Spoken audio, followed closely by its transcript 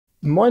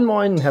Moin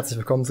moin, herzlich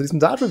willkommen zu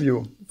diesem Dart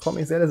Review. Freut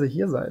mich sehr, dass ihr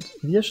hier seid.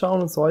 Wir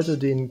schauen uns heute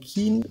den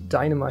Keane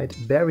Dynamite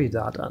Berry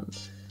Dart an.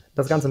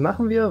 Das Ganze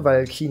machen wir,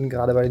 weil Keane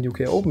gerade bei den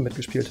UK Open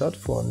mitgespielt hat,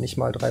 vor nicht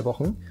mal 3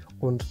 Wochen,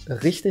 und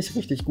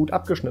richtig gut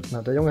abgeschnitten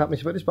hat. Der Junge hat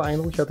mich wirklich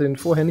beeindruckt, ich hatte den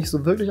vorher nicht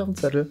so wirklich auf dem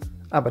Zettel,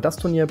 aber das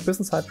Turnier bis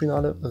ins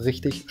Halbfinale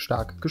richtig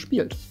stark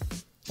gespielt.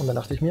 Und dann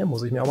dachte ich mir,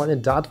 muss ich mir auch mal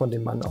den Dart von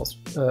dem Mann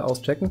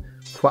auschecken,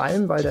 vor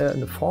allem, weil der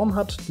eine Form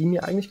hat, die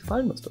mir eigentlich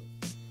gefallen müsste.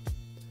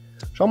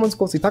 Schauen wir uns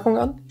kurz die Packung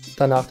an,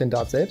 danach den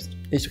Dart selbst.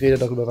 Ich rede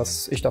darüber,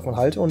 was ich davon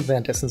halte, und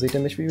währenddessen seht ihr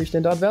mich, wie ich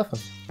den Dart werfe.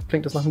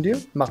 Klingt das nach einem Deal?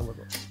 Machen wir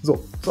so.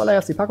 So,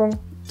 zuallererst die Packung.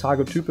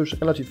 Tagetypisch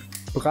relativ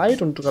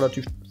breit und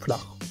relativ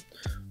flach.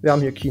 Wir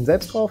haben hier Keane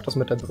selbst drauf. Das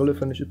mit der Brille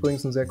finde ich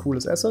übrigens ein sehr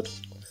cooles Asset.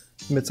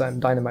 Mit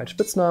seinem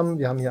Dynamite-Spitznamen.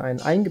 Wir haben hier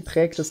ein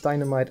eingeprägtes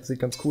Dynamite. Das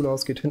sieht ganz cool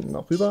aus, geht hinten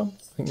auch rüber.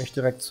 Bringt mich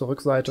direkt zur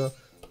Rückseite.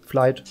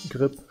 Flight,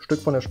 Grip,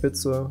 Stück von der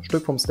Spitze,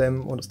 Stück vom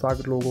Stem und das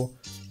Target-Logo.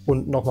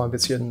 Und nochmal ein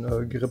bisschen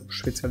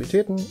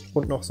Grip-Spezialitäten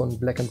und noch so ein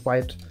Black and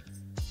White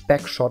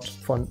Backshot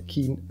von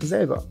Keane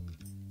selber.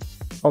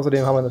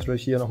 Außerdem haben wir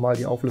natürlich hier nochmal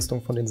die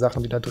Auflistung von den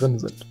Sachen, die da drin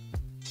sind.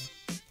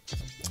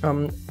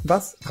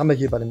 Was haben wir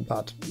hier bei dem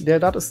Dart? Der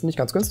Dart ist nicht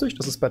ganz günstig,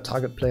 das ist bei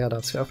Target Player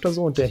Darts ja öfter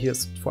so, und der hier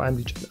ist vor allem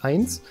die Gen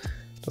 1.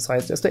 Das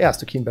heißt, er ist der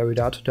erste Keane Berry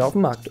Dart, der auf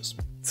dem Markt ist.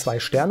 2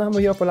 Sterne haben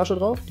wir hier auf der Lasche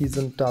drauf, die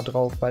sind da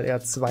drauf, weil er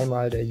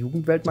zweimal der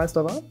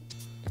Jugendweltmeister war.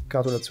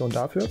 Gratulation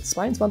dafür.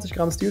 22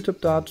 Gramm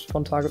Steel-Tip Dart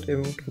von Target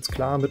eben ganz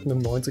klar mit einem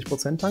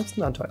 90%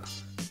 Tungstenanteil.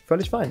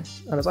 Völlig fein.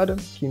 An der Seite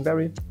Keane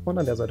Berry und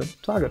an der Seite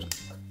Target.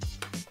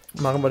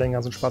 Machen wir den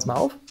ganzen Spaß mal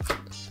auf.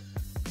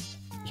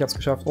 Ich habe es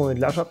geschafft, ohne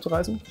die Lasche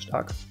abzureißen.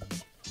 Stark.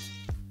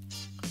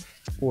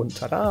 Und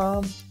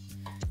tada!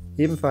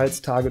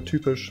 Ebenfalls Target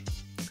typisch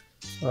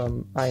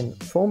ein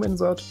Foam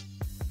Insert.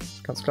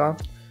 Ganz klar.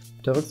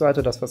 Auf der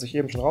Rückseite das, was ich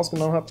eben schon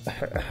rausgenommen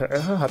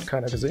habe. Hat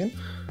keiner gesehen.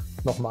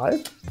 Nochmal.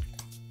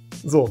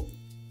 So,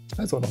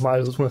 also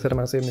nochmal so tun, als hätte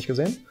man das eben nicht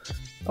gesehen.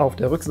 Auf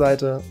der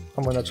Rückseite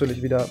haben wir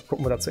natürlich wieder,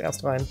 gucken wir da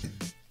zuerst rein,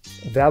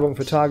 Werbung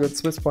für Target,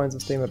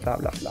 Swiss-Point-Systeme, bla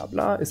bla bla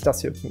bla. Ist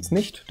das hier übrigens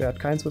nicht, der hat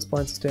kein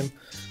Swiss-Point-System.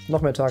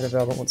 Noch mehr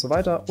Target-Werbung und so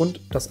weiter.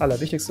 Und das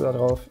Allerwichtigste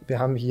darauf, wir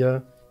haben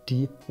hier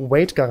die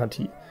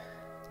Weight-Garantie.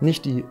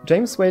 Nicht die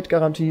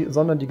James-Weight-Garantie,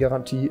 sondern die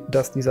Garantie,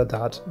 dass dieser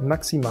Dart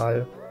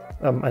maximal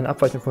eine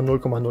Abweichung von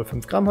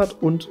 0,05 Gramm hat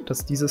und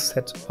dass dieses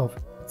Set auf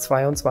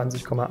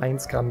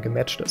 22,1 Gramm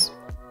gematcht ist.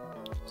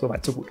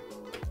 Soweit, so gut.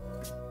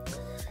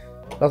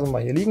 Lassen wir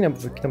mal hier liegen,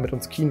 damit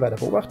uns Keane weiter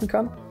beobachten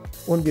kann.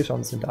 Und wir schauen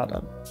uns den Dart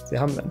an.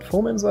 Wir haben einen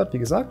Foam-Insert, wie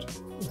gesagt.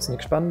 Das ist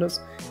nichts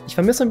Spannendes. Ich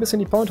vermisse ein bisschen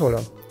die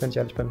Point-Holder, wenn ich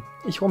ehrlich bin.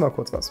 Ich hole mal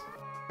kurz was.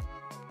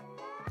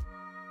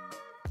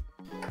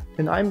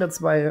 In einer der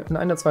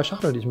zwei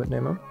Schachteln, die ich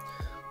mitnehme,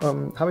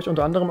 habe ich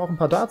unter anderem auch ein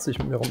paar Darts, die ich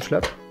mit mir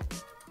rumschleppe.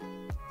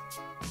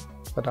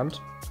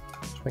 Verdammt.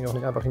 Ich springe auch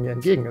nicht einfach mir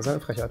entgegen, das ist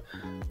eine Frechheit.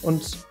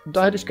 Und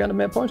da hätte ich gerne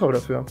mehr Point-Holder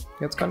für.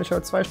 Jetzt kann ich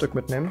halt 2 Stück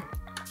mitnehmen.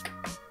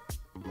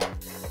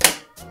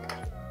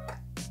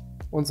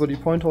 Und so die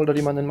Point-Holder,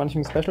 die man in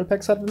manchen Special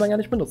Packs hat, will man ja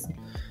nicht benutzen.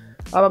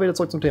 Aber wieder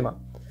zurück zum Thema.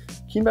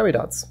 Keane Berry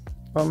Darts.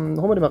 Holen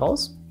wir den mal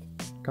raus.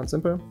 Ganz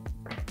simpel.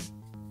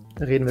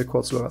 Reden wir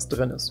kurz über was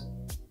drin ist.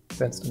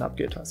 Wenn es denn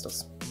abgeht, heißt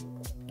das.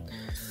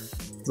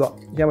 So,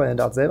 hier haben wir den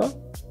Dart selber.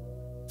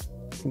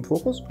 Im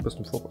Fokus? Du bist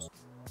im Fokus.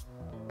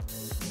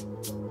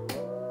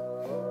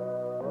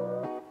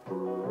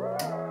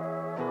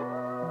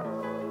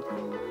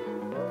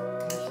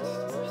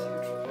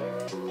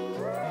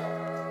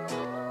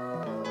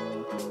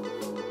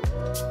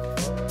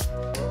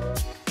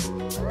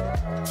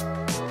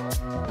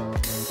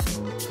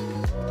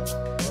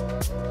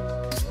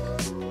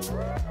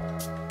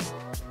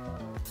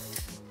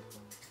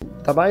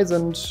 Dabei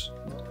sind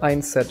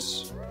ein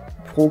Set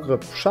Pro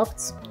Grip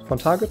Shafts von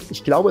Target.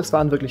 Ich glaube, es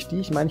waren wirklich die.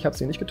 Ich meine, ich habe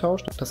sie nicht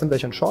getauscht. Das sind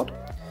welche in Short.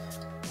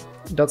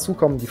 Dazu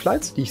kommen die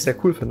Flights, die ich sehr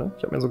cool finde.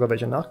 Ich habe mir sogar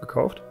welche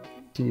nachgekauft.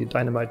 Die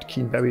Dynamite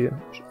Keane Berry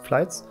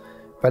Flights.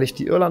 Weil ich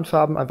die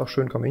Irland-Farben einfach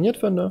schön kombiniert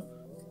finde.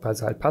 Weil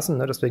sie halt passen.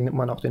 Ne? Deswegen nimmt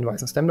man auch den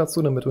weißen Stem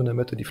dazu, damit du in der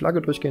Mitte die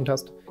Flagge durchgehend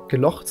hast.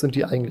 Gelocht sind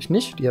die eigentlich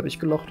nicht. Die habe ich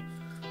gelocht.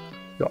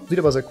 Ja, sieht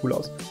aber sehr cool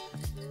aus.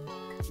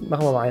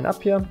 Machen wir mal einen ab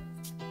hier.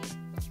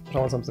 Schauen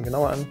wir uns ein bisschen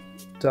genauer an.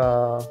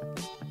 Da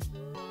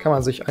kann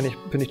man sich eigentlich,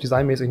 finde ich,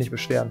 designmäßig nicht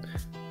beschweren.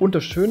 Und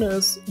das Schöne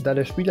ist, da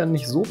der Spieler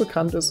nicht so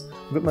bekannt ist,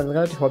 wird man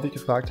relativ häufig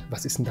gefragt,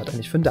 was ist denn das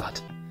eigentlich für ein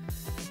Dart?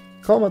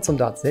 Kommen wir zum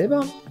Dart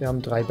selber. Wir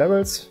haben 3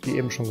 Barrels, wie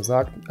eben schon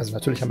gesagt. Also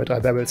natürlich haben wir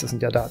 3 Barrels, das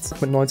sind ja Darts.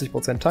 Mit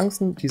 90%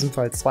 Tungsten, in diesem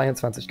Fall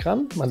 22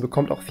 Gramm. Man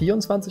bekommt auch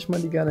 24, wenn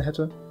man die gerne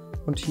hätte.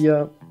 Und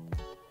hier,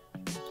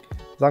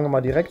 sagen wir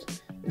mal direkt,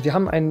 wir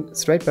haben einen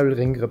Straight Barrel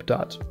Ring Grip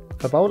Dart.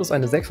 Verbaut ist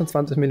eine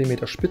 26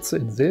 mm Spitze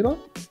in Silber.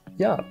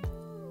 Ja,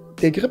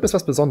 der Grip ist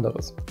was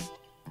Besonderes.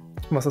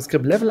 Und was das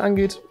Grip-Level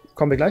angeht,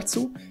 kommen wir gleich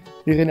zu.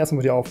 Wir reden erstmal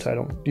über die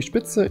Aufteilung. Die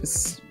Spitze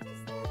ist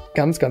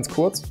ganz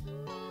kurz.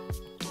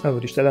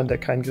 Also die Stelle, an der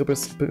kein Grip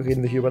ist,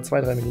 reden wir hier über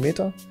 2-3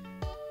 mm.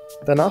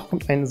 Danach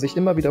kommt ein sich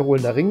immer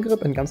wiederholender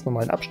Ringgrip in ganz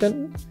normalen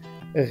Abständen.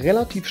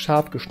 Relativ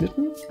scharf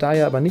geschnitten, da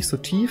er aber nicht so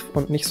tief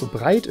und nicht so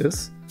breit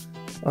ist,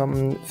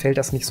 fällt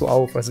das nicht so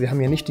auf. Also wir haben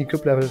hier nicht die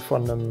Grip-Level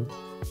von einem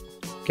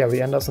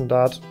Gary Anderson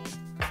Dart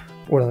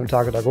oder einem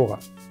Target Agora.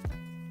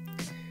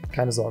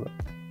 Keine Sorge.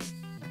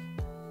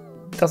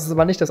 Das ist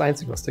aber nicht das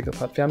Einzige, was der Grip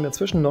hat. Wir haben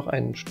dazwischen noch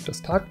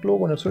das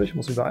Target-Logo, natürlich,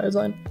 muss überall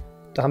sein.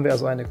 Da haben wir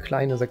also eine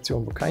kleine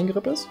Sektion, wo kein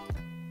Grip ist.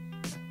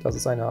 Das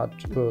ist eine Art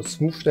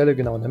Smooth-Stelle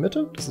genau in der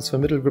Mitte. Das ist für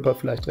Mittelgripper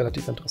vielleicht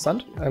relativ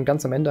interessant.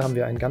 Ganz am Ende haben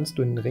wir einen ganz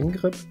dünnen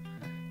Ringgrip,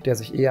 der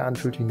sich eher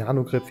anfühlt wie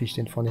Nano-Grip, wie ich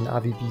den von den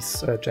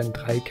AVBs Gen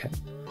 3 kenne.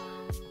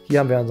 Hier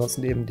haben wir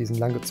ansonsten eben diesen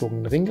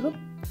langgezogenen Ringgrip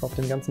auf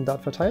den ganzen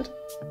Dart verteilt,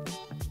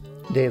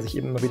 der sich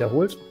eben immer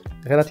wiederholt.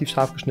 Relativ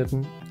scharf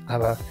geschnitten,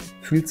 aber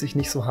fühlt sich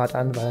nicht so hart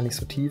an, weil er nicht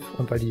so tief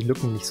und weil die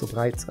Lücken nicht so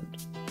breit sind.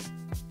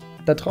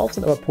 Da drauf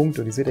sind aber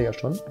Punkte, die seht ihr ja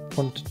schon.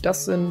 Und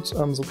das sind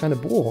so kleine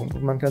Bohrungen, wo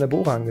man kleine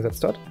Bohrer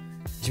angesetzt hat.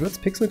 Ich würde es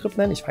Pixelgrip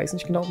nennen, ich weiß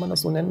nicht genau, ob man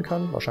das so nennen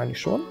kann, wahrscheinlich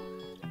schon.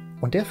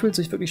 Und der fühlt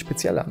sich wirklich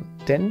speziell an,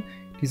 denn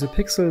diese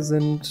Pixel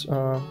sind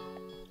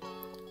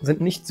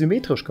nicht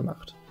symmetrisch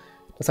gemacht.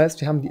 Das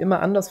heißt, wir haben die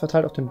immer anders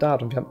verteilt auf dem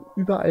Dart und wir haben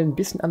überall ein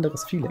bisschen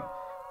anderes Feeling.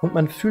 Und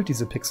man fühlt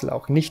diese Pixel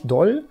auch nicht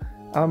doll,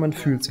 aber man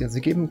fühlt sie. Also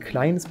sie geben ein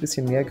kleines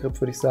bisschen mehr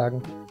Grip, würde ich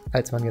sagen,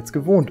 als man jetzt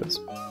gewohnt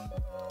ist.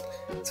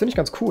 Das finde ich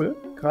ganz cool,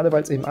 gerade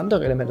weil es eben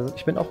andere Elemente sind.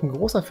 Ich bin auch ein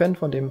großer Fan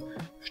von dem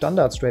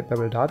Standard Straight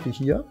Barrel Dart wie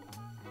hier,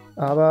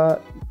 aber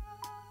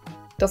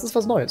das ist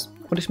was Neues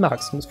und ich mag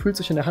es und es fühlt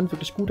sich in der Hand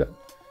wirklich gut an.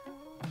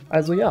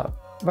 Also ja,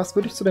 was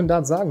würde ich zu dem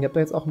Dart sagen? Ihr habt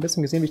ja jetzt auch ein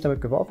bisschen gesehen, wie ich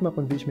damit geworfen habe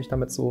und wie ich mich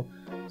damit so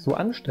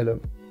anstelle.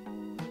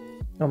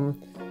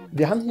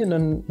 Wir haben hier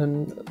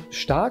einen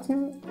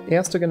starken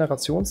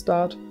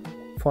Erste-Generations-Dart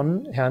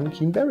von Herrn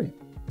Keane,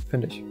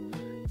 finde ich.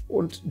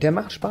 Und der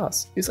macht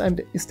Spaß. Ist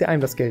der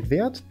einem das Geld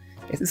wert?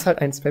 Es ist halt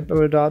ein Straight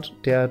Barrel Dart,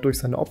 der durch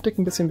seine Optik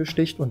ein bisschen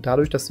besticht und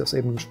dadurch, dass das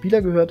eben einem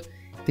Spieler gehört,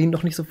 den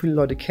noch nicht so viele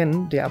Leute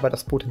kennen, der aber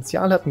das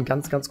Potenzial hat, ein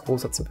ganz, ganz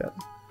großer zu werden.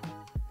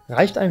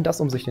 Reicht einem das,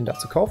 um sich den Dart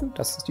zu kaufen?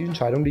 Das ist die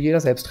Entscheidung, die jeder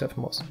selbst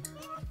treffen muss.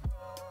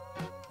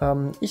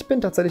 Ich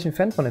bin tatsächlich ein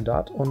Fan von dem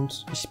Dart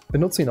und ich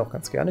benutze ihn auch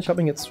ganz gerne. Ich habe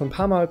ihn jetzt schon ein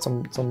paar Mal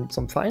zum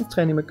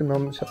Vereinstraining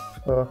mitgenommen. Ich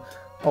habe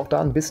auch da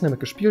ein bisschen damit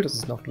gespielt. Es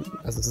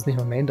ist nicht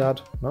nur Main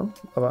Dart, ne?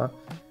 Aber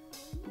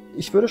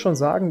ich würde schon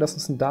sagen, dass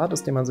es ein Dart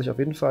ist, den man sich auf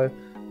jeden Fall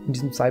in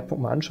diesem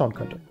Zeitpunkt mal anschauen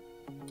könnte.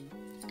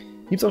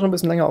 Gibt es auch schon ein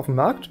bisschen länger auf dem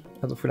Markt,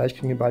 also vielleicht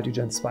kriegen wir bald die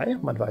Gen 2,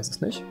 man weiß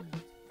es nicht.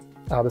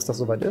 Aber bis das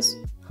soweit ist,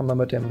 haben wir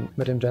mit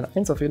dem Gen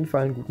 1 auf jeden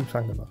Fall einen guten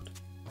Fang gemacht.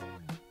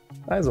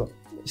 Also,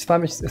 es war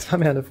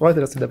mir eine Freude,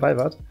 dass ihr dabei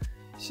wart.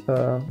 Ich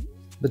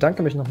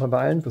bedanke mich nochmal bei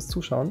allen fürs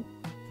Zuschauen,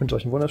 wünsche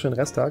euch einen wunderschönen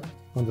Resttag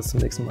und bis zum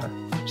nächsten Mal.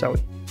 Ciao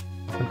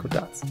und gut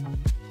Darts.